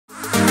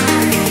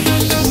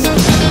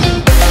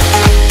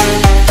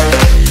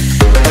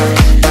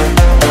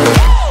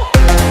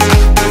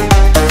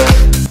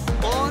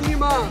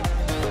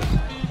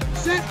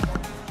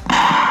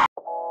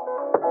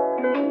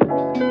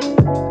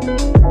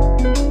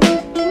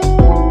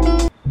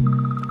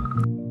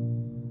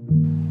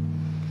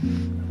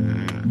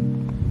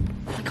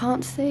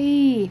can't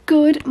see.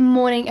 Good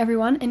morning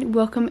everyone and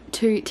welcome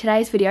to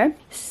today's video.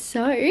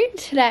 So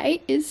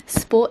today is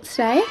sports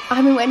day.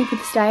 I've been waiting for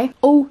this day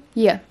all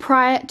year.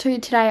 Prior to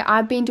today,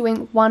 I've been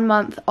doing 1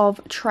 month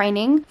of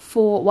training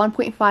for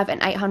 1.5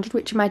 and 800,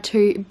 which are my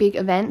two big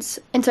events.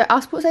 And so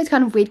our sports day is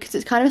kind of weird because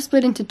it's kind of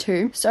split into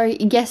two. So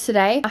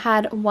yesterday I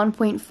had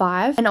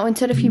 1.5 and I'll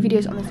insert a few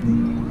videos on this.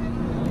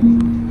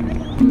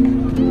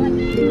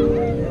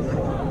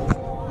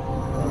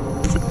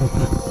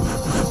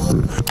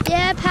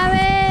 Yeah,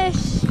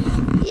 Paris!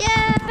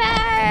 Yeah,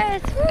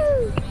 Paris!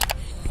 Woo!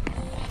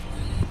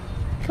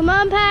 Come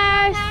on,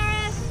 Paris!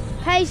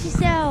 Pace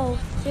yourself,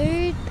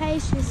 dude.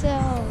 Pace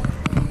yourself.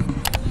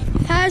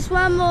 Paris,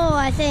 one more,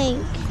 I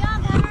think.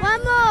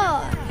 One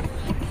more,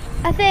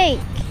 I think.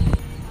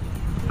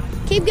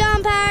 Keep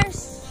going,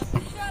 Paris.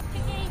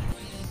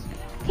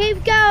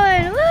 Keep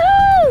going.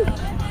 Woohoo!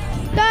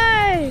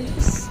 Go!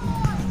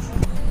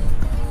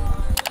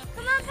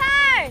 Come on,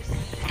 Paris!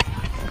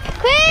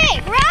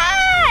 Quick,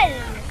 run!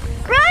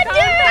 Run,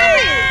 dude!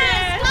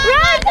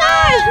 Run,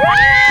 guys,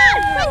 run!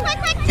 Quick, quick,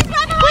 quick, just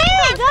run away!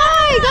 Quick, go!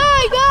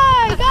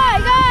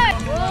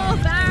 Whoa,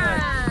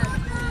 Barrett!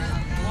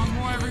 One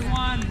more,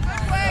 everyone.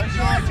 Quick,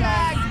 Georgia!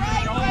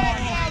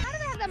 How do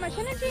they have that much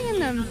energy in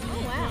them?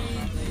 Oh, wow.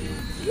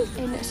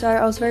 And so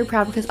I was very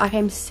proud because I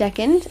came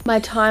second. My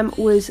time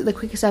was the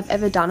quickest I've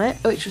ever done it,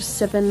 which was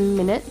 7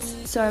 minutes.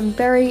 So I'm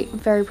very,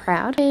 very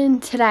proud.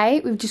 And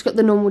today we've just got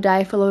the normal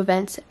day full of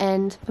events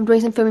and I'm doing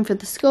some filming for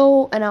the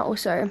school and I'll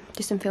also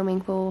do some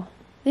filming for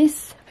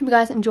this. Hope you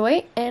guys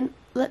enjoy and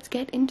let's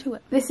get into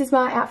it. This is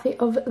my outfit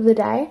of the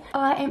day.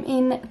 I am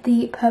in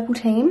the purple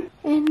team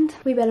and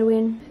we better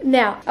win.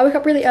 Now, I woke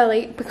up really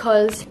early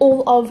because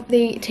all of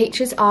the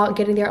teachers are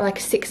getting there at like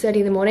 6:30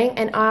 in the morning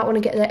and I want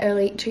to get there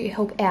early to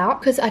help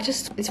out because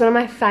it's one of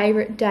my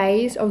favourite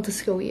days of the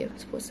school year.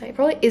 Sports day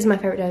probably is my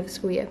favourite day of the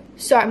school year.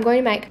 So I'm going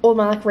to make all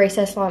my like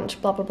recess,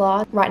 lunch, blah, blah,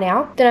 blah right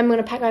now. Then I'm going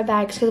to pack my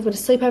bags because I've got a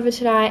sleepover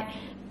tonight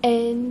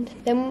and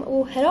then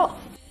we'll head off.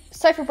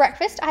 So for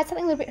breakfast, I had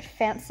something a little bit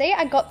fancy.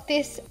 I got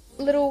this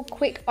little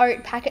quick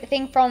oat packet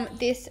thing from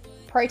this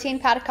protein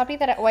powder company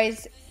that I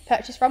always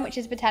purchase from, which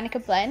is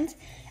Botanica Blends.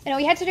 And all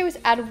you had to do was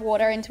add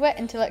water into it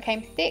until it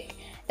came thick.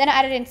 Then I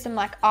added in some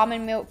like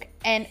almond milk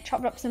and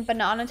chopped up some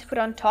banana to put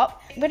on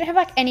top. We didn't have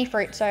like any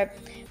fruit, so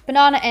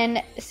banana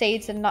and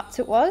seeds and nuts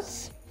it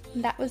was.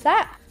 And that was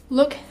that.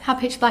 Look how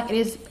pitch black it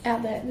is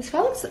out there. This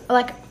one looks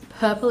like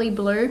purpley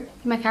blue.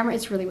 In my camera,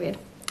 it's really weird.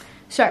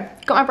 So,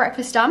 got my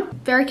breakfast done.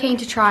 Very keen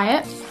to try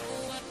it.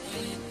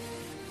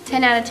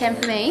 10 out of 10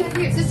 for me.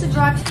 Is this a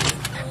drive?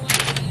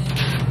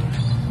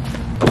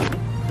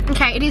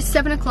 Okay, it is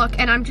 7 o'clock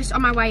and I'm just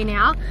on my way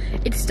now.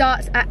 It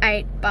starts at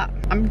 8, but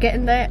I'm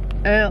getting there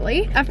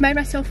early. I've made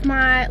myself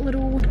my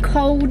little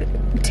cold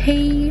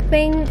tea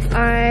thing.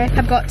 I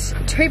have got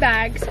 2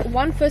 bags.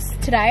 One for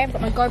today. I've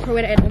got my GoPro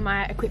in it and all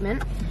my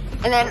equipment.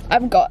 And then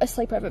I've got a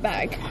sleepover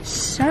bag.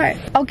 So,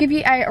 I'll give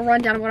you a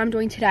rundown of what I'm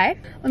doing today.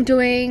 I'm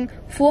doing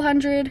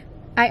 400,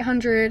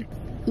 800,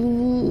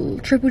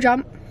 triple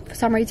jump for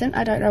some reason.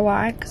 I don't know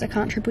why, because I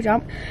can't triple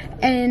jump.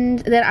 And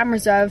then I'm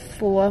reserved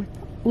for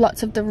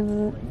lots of the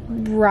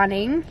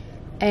running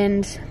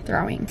and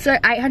throwing. So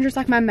 800 is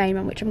like my main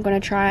one, which I'm going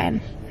to try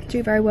and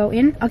do very well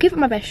in. I'll give it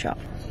my best shot.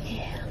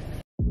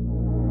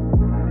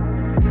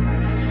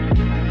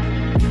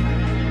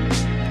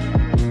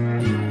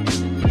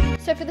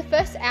 So for the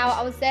first hour,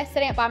 I was there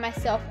setting up by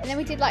myself, and then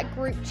we did like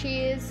group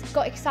cheers,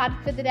 got excited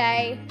for the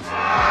day.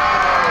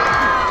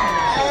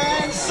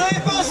 And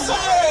Super C!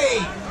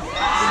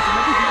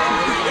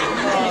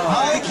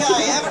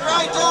 Okay, have a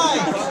great day!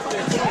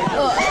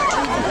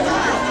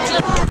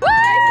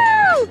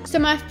 Woo! So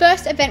my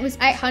first event was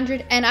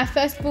 800, and I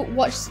first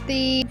watched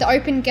the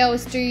open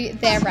girls do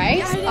their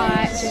race.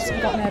 I just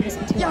got nervous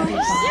until I did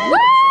that.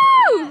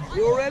 Woo!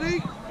 You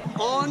ready?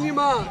 On your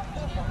mark.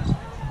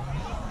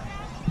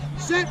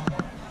 Sit.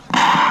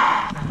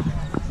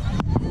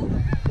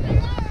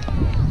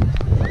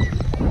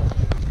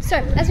 So,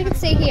 as you can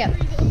see here,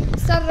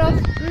 started off,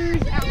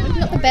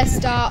 not the best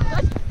start.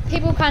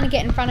 People kind of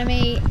get in front of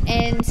me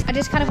and I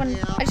just wanted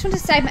to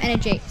save my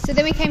energy. So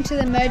then we came to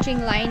the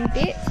merging lane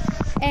bit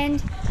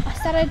and I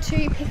started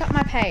to pick up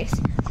my pace.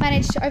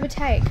 Managed to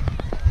overtake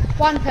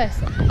 1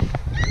 person,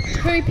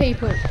 2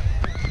 people.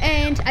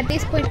 And at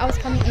this point I was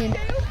coming in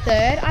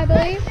 3rd, I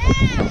believe.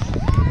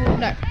 Well,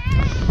 no,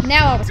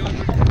 now I was coming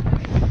in 3rd.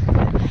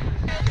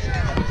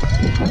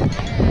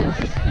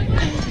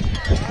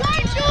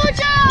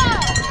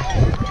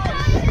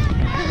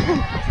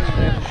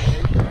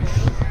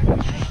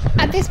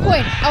 At this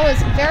point, I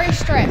was very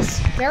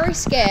stressed, very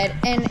scared,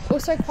 and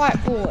also quite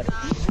bored.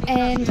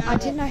 And I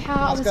didn't know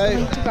how I was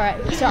going to go.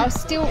 So I was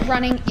still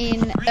running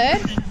in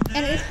 3rd.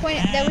 And at this point,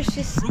 there was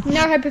just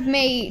no hope of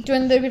me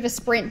doing a little bit of a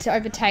sprint to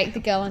overtake the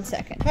girl in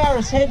 2nd.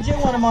 Paris Hedger,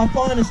 one of my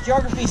finest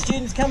geography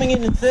students, coming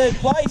in 3rd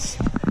place.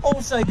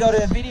 Also got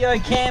her video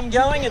cam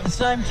going at the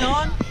same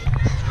time.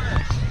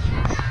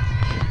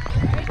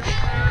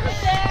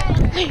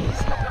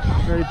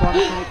 Very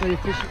dynamically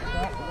efficient.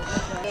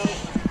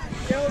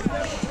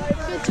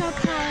 Good job,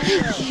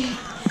 Paris.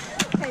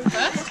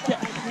 first?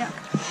 Yeah.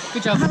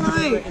 Good job.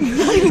 Hello.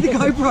 With the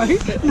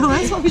GoPro.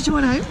 Nice. What was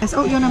your name?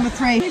 Oh, you're number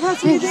 3.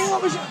 What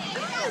was your...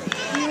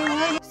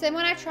 So then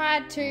when I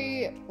tried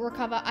to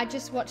recover, I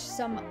just watched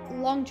some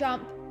long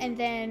jump and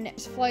then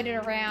just floated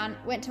around,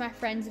 went to my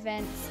friends'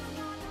 events.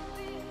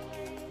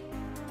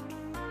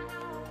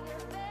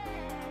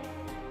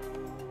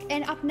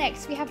 And up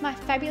next, we have my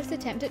fabulous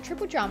attempt at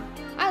triple jump.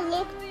 I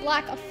look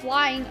like a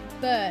flying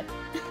bird.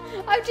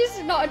 I'm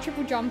just not a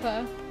triple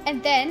jumper.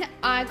 And then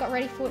I got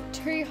ready for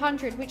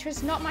 200, which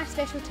was not my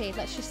specialty,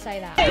 let's just say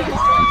that. Go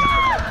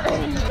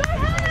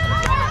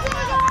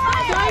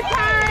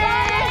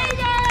Paris!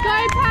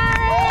 Go Paris!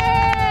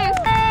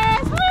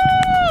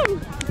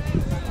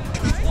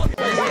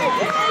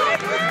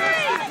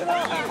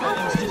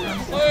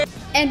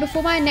 And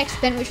before my next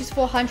event, which was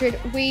 400,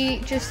 we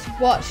just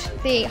watched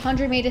the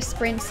 100-meter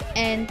sprints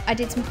and I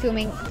did some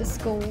filming for the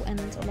school and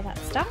all of that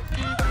stuff.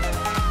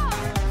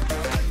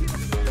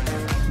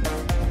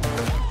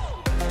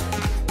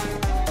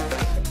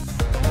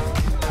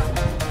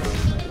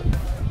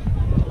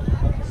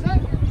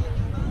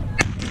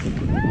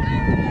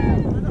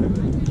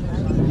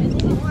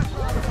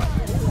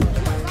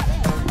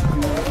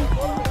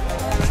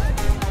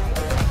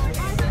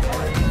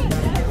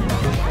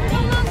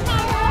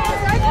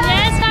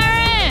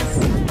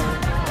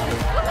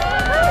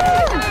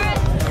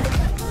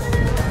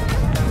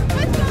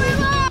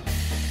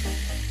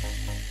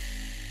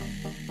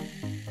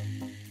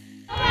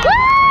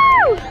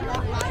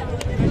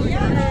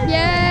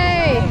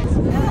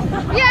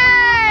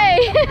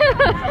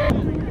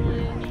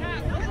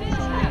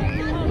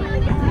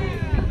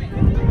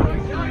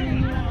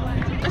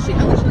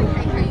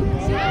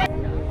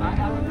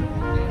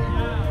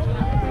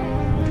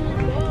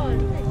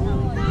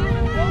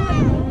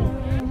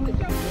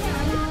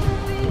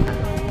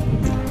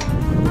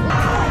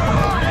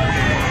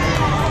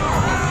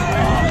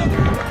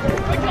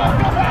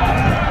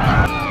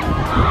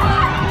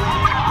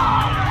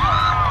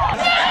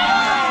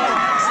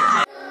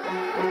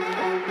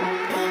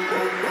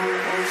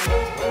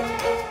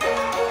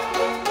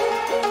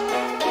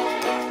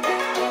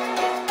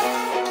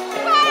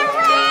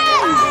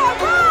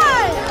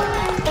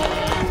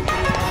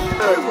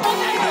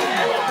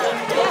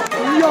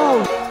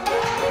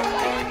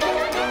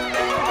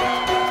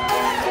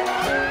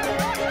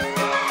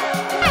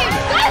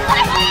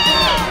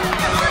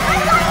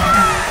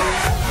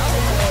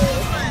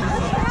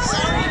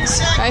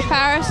 Go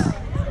Paris.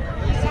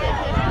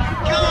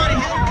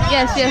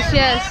 Yes, yes,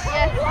 yes.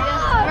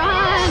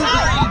 Run.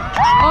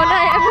 Oh no,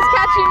 Emma's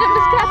catching,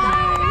 Emma's catching.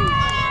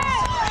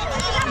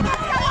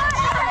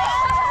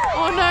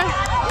 Oh no.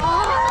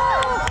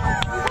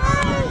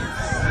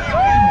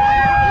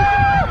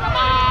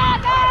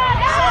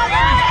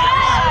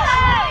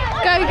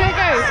 Go, go,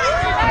 go.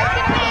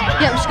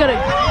 Yep, just gotta.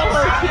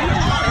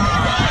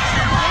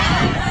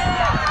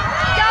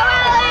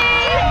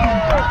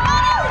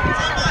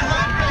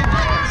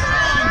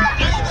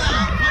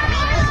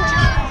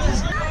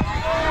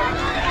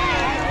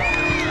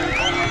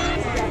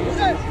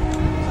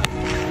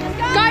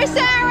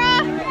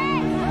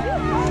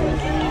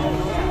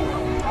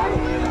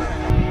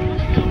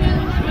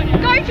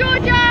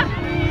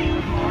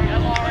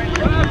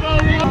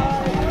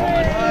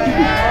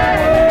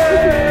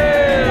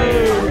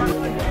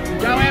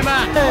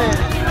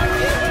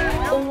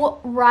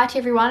 Right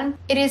everyone,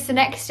 it is the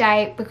next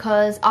day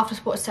because after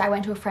sports day I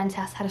went to a friend's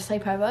house, had a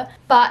sleepover,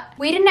 but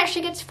we didn't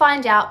actually get to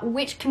find out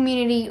which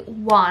community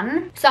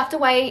won, so I have to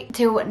wait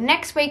till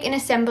next week in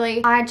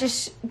assembly. I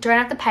just don't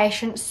have the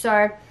patience, so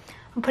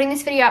I'm putting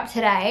this video up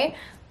today,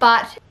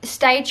 but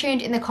stay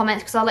tuned in the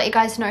comments because I'll let you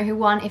guys know who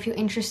won if you're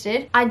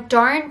interested. I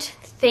don't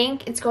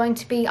think it's going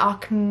to be our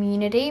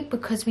community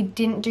because we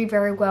didn't do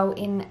very well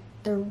in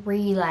the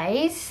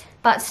relays.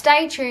 But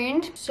stay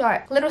tuned.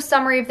 So, little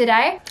summary of the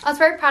day. I was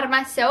very proud of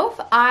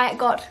myself. I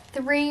got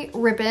 3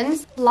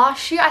 ribbons.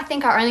 Last year, I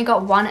think I only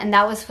got 1 and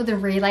that was for the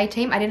relay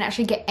team. I didn't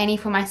actually get any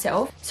for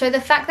myself. So the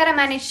fact that I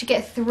managed to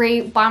get 3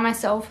 by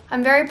myself,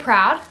 I'm very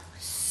proud.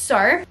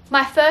 So,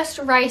 my first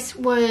race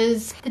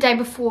was, the day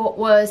before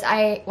was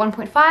a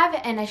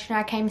 1.5 and as you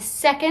know, I came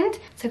second.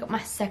 So I got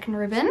my second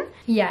ribbon,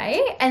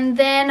 yay. And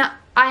then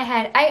I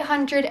had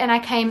 800 and I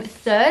came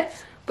third,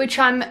 which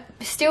I'm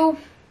still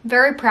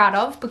very proud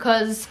of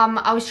because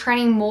I was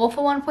training more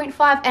for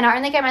 1.5 and I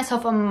only gave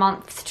myself a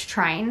month to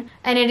train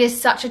and it is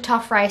such a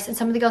tough race and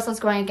some of the girls I was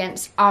going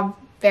against are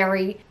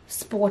very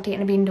sporty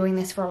and have been doing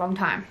this for a long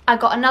time. I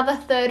got another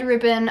third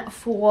ribbon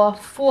for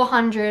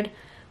 400,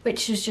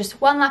 which is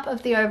just 1 lap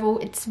of the oval.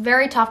 It's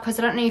very tough because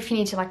I don't know if you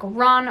need to like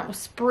run or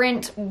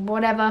sprint or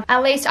whatever.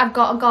 At least I've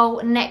got a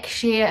goal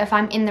next year if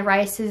I'm in the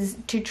races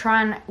to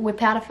try and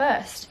whip out a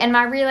first. And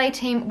my relay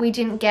team, we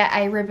didn't get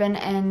a ribbon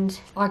and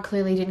I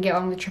clearly didn't get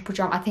one with triple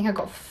jump. I think I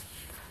got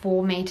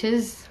 4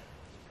 meters.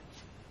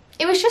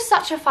 It was just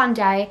such a fun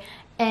day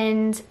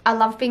and I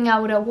love being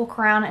able to walk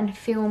around and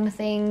film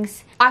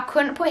things. I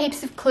couldn't put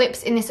heaps of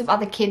clips in this of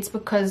other kids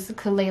because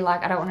clearly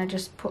like I don't want to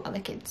just put other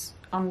kids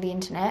on the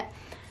internet.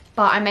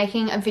 But I'm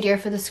making a video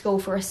for the school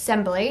for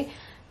assembly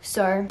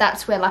So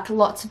that's where like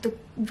lots of the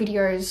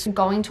videos are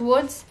going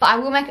towards. But I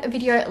will make a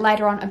video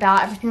later on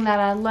about everything that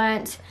I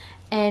learnt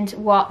and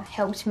what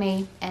helped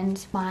me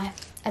and my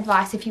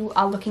advice if you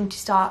are looking to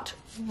start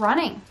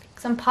running.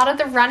 Because I'm part of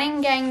the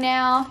running gang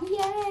now.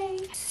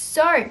 Yay!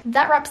 So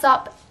that wraps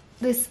up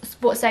this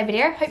sports day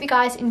video. Hope you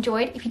guys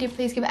enjoyed. If you did,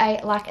 please give it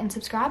a like and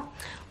subscribe.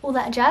 All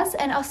that jazz.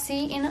 And I'll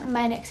see you in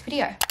my next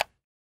video.